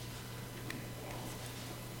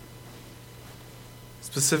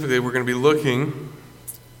Specifically, we're going to be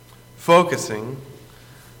focusing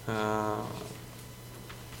our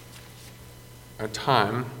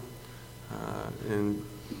time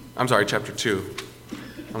chapter 2.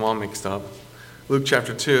 I'm all mixed up. Luke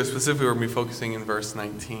chapter 2, specifically we're going to be focusing in verse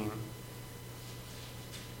 19.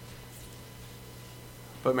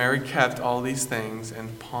 But Mary kept all these things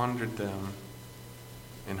and pondered them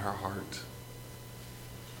in her heart.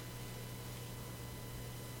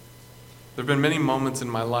 There have been many moments in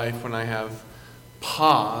my life when I have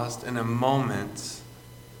paused in a moment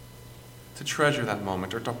to treasure that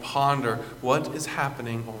moment or to ponder what is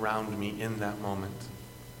happening around me in that moment.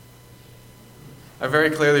 I very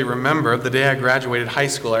clearly remember the day I graduated high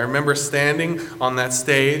school. I remember standing on that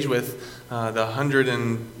stage with the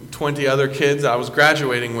 120 other kids I was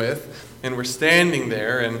graduating with, and we're standing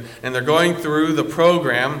there, and they're going through the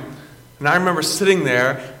program, and I remember sitting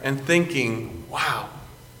there and thinking, wow,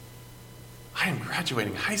 I am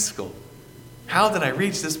graduating high school. How did I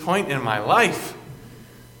reach this point in my life?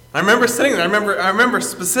 I remember sitting there. I remember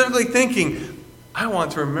specifically thinking, I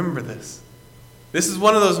want to remember this. This is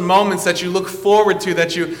one of those moments that you look forward to,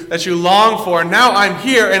 that you long for. And now I'm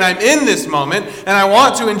here and I'm in this moment, and I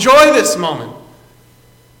want to enjoy this moment.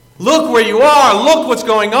 Look where you are. Look what's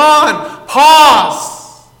going on.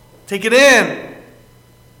 Pause. Take it in.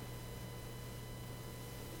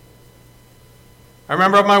 I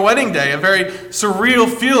remember on my wedding day, a very surreal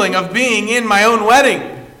feeling of being in my own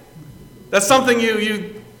wedding. That's something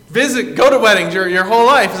you go to weddings your whole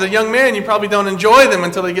life. As a young man, you probably don't enjoy them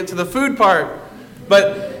until they get to the food part.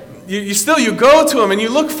 But you go to them and you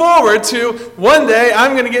look forward to one day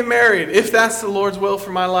I'm going to get married, if that's the Lord's will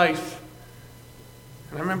for my life.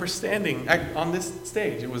 And I remember standing on this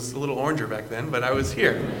stage. It was a little oranger back then, but I was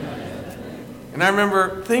here. And I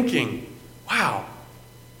remember thinking, wow,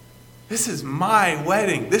 this is my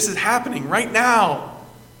wedding. This is happening right now.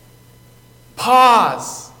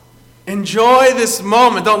 Pause. Enjoy this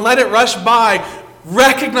moment. Don't let it rush by.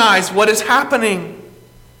 Recognize what is happening.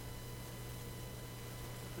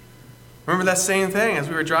 Remember that same thing as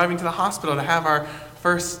we were driving to the hospital to have our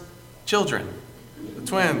first children, the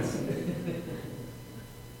twins.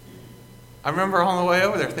 I remember on the way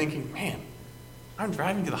over there thinking, man, I'm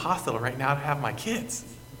driving to the hospital right now to have my kids.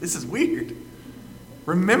 This is weird.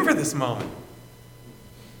 Remember this moment.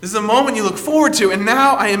 This is a moment you look forward to, and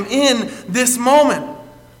now I am in this moment.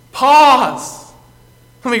 Pause.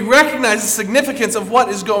 Let me recognize the significance of what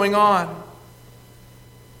is going on.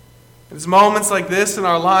 It's moments like this in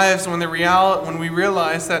our lives when we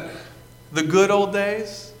realize that the good old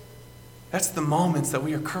days, that's the moments that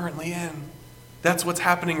we are currently in. That's what's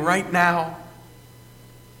happening right now.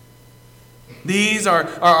 These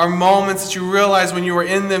are moments that you realize when you are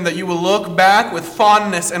in them that you will look back with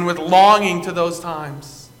fondness and with longing to those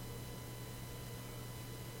times.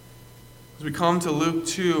 As we come to Luke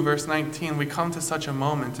 2, verse 19, we come to such a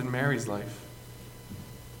moment in Mary's life.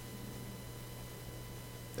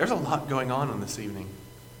 There's a lot going on this evening.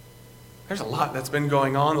 There's a lot that's been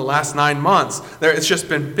going on the last 9 months. It's just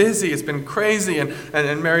been busy. It's been crazy.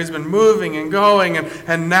 And Mary's been moving and going.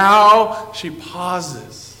 And now she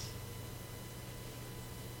pauses.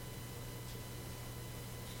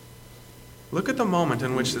 Look at the moment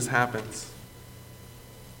in which this happens.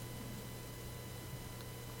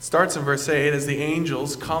 It starts in verse 8 as the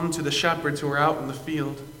angels come to the shepherds who are out in the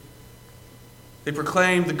field. They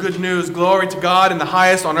proclaim the good news, glory to God in the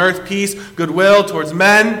highest, on earth peace, goodwill towards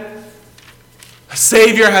men. A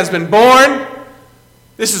Savior has been born.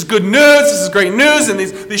 This is good news. This is great news. And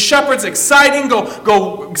these shepherds excited,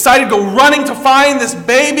 go running to find this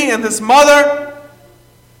baby and this mother.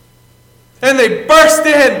 And they burst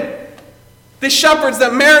in. These shepherds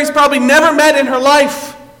that Mary's probably never met in her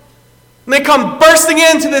life. And they come bursting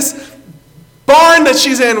into this barn that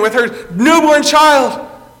she's in with her newborn child.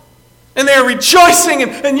 And they are rejoicing,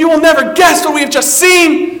 and you will never guess what we have just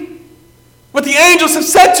seen. What the angels have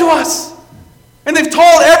said to us. And they've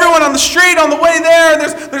told everyone on the street on the way there.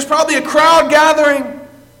 There's probably a crowd gathering.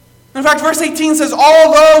 In fact, verse 18 says,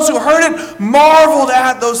 all those who heard it marveled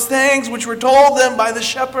at those things which were told them by the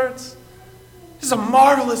shepherds. This is a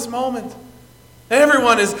marvelous moment.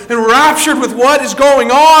 Everyone is enraptured with what is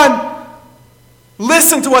going on.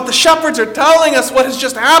 Listen to what the shepherds are telling us, what has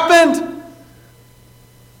just happened.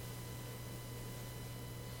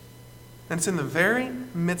 And it's in the very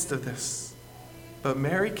midst of this. But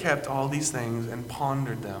Mary kept all these things and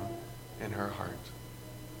pondered them in her heart.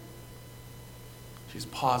 She's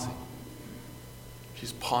pausing.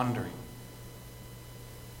 She's pondering.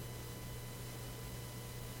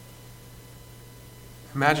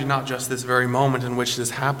 Imagine not just this very moment in which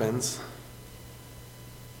this happens,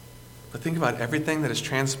 But think about everything that has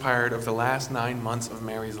transpired over the last 9 months of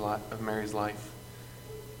Mary's life,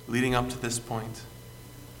 leading up to this point.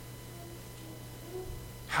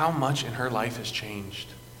 How much in her life has changed.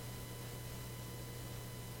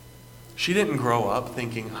 She didn't grow up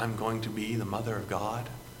thinking, I'm going to be the mother of God.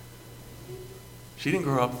 She didn't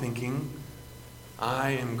grow up thinking,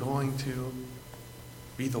 I am going to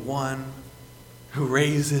be the one who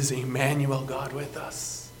raises Emmanuel, God with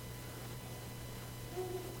us.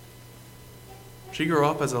 She grew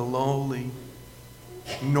up as a lowly,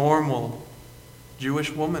 normal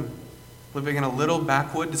Jewish woman living in a little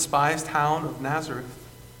backwood, despised town of Nazareth.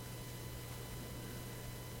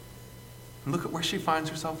 And look at where she finds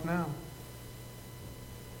herself now.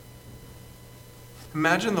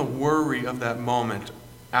 Imagine the worry of that moment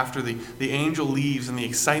after the angel leaves and the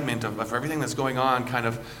excitement of everything that's going on kind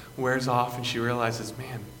of wears off and she realizes,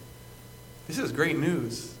 man, this is great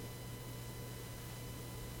news.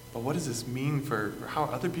 But what does this mean for how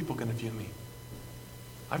are other people going to view me?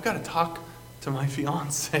 I've got to talk to my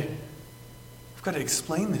fiancé. I've got to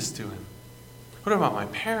explain this to him. What about my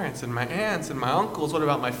parents and my aunts and my uncles? What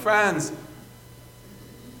about my friends?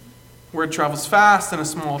 Word travels fast in a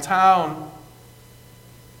small town.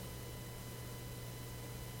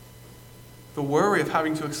 The worry of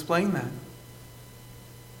having to explain that.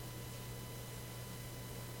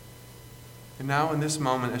 And now in this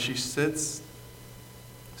moment, as she sits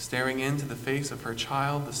staring into the face of her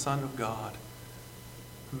child, the Son of God,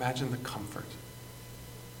 imagine the comfort.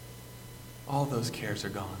 All those cares are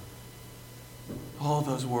gone. All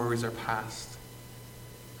those worries are past.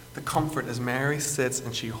 The comfort as Mary sits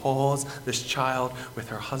and she holds this child with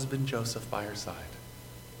her husband Joseph by her side.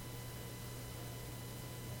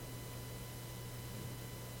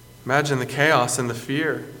 Imagine the chaos and the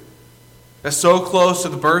fear. As so close to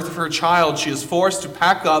the birth of her child, she is forced to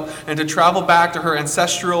pack up and to travel back to her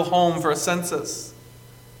ancestral home for a census.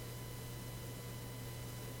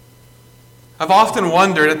 I've often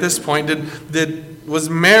wondered at this point, were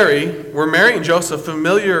Mary and Joseph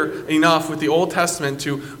familiar enough with the Old Testament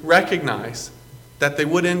to recognize that they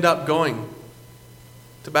would end up going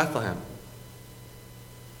to Bethlehem?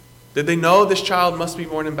 Did they know this child must be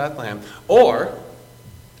born in Bethlehem? Or,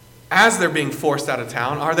 as they're being forced out of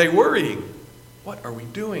town, are they worrying? What are we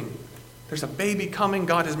doing? There's a baby coming.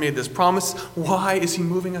 God has made this promise. Why is he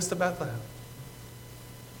moving us to Bethlehem?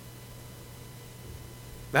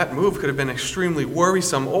 That move could have been extremely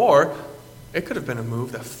worrisome, or it could have been a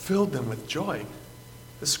move that filled them with joy.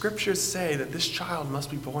 The scriptures say that this child must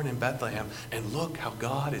be born in Bethlehem, and look how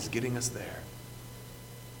God is getting us there.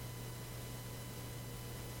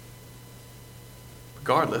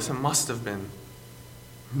 Regardless, it must have been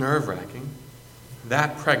nerve-wracking,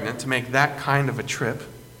 that pregnant, to make that kind of a trip.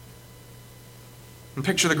 And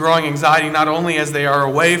picture the growing anxiety not only as they are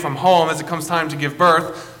away from home as it comes time to give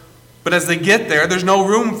birth, but as they get there, there's no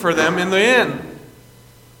room for them in the inn.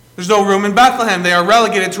 There's no room in Bethlehem. They are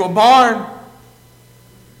relegated to a barn.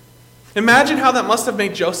 Imagine how that must have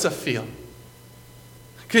made Joseph feel.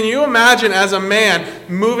 Can you imagine as a man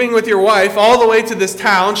moving with your wife all the way to this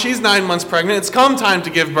town? She's 9 months pregnant. It's come time to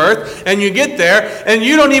give birth. And you get there and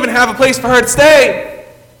you don't even have a place for her to stay.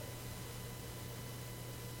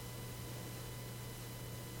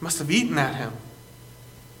 Must have eaten at him.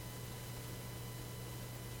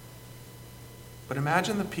 But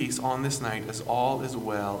imagine the peace on this night as all is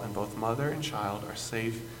well and both mother and child are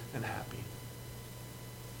safe and happy.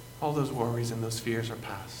 All those worries and those fears are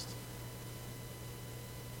past.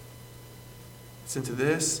 It's into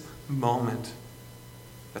this moment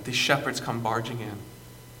that these shepherds come barging in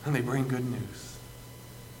and they bring good news.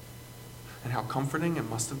 And how comforting it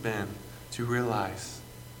must have been to realize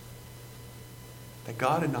that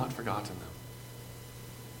God had not forgotten them.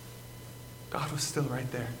 God was still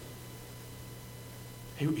right there.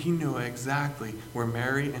 He knew exactly where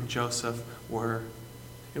Mary and Joseph were.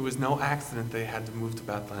 It was no accident they had to move to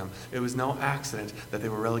Bethlehem. It was no accident that they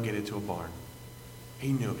were relegated to a barn.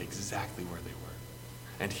 He knew exactly where they were.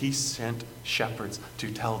 And he sent shepherds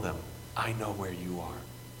to tell them, I know where you are.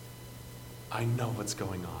 I know what's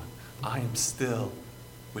going on. I am still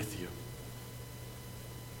with you.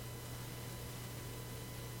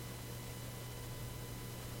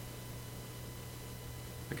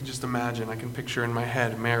 I can just imagine, I can picture in my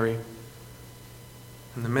head Mary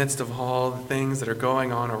in the midst of all the things that are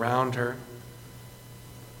going on around her.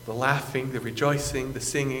 The laughing, the rejoicing, the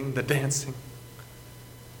singing, the dancing.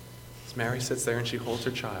 As Mary sits there and she holds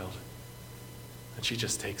her child and she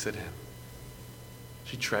just takes it in.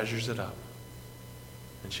 She treasures it up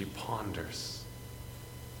and she ponders.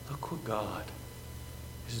 Look what God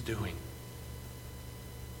is doing.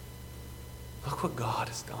 Look what God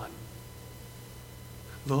has done.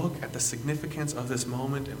 Look at the significance of this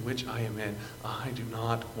moment in which I am in. I do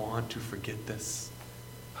not want to forget this.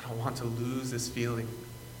 I don't want to lose this feeling.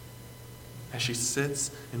 As she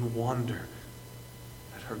sits in wonder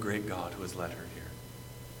at her great God who has led her here.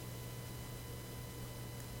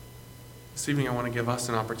 This evening I want to give us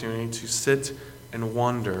an opportunity to sit and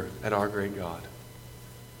wonder at our great God.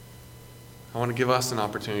 I want to give us an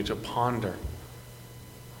opportunity to ponder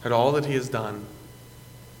at all that he has done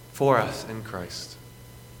for us in Christ.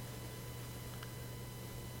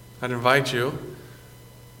 I'd invite you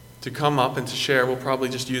to come up and to share. We'll probably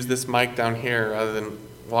just use this mic down here rather than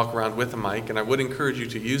walk around with a mic, and I would encourage you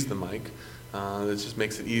to use the mic. It just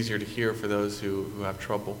makes it easier to hear for those who have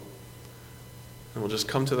trouble. And we'll just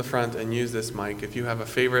come to the front and use this mic. If you have a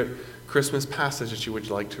favorite Christmas passage that you would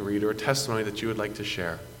like to read or a testimony that you would like to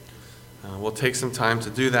share, we'll take some time to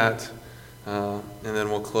do that, and then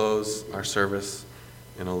we'll close our service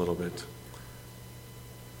in a little bit.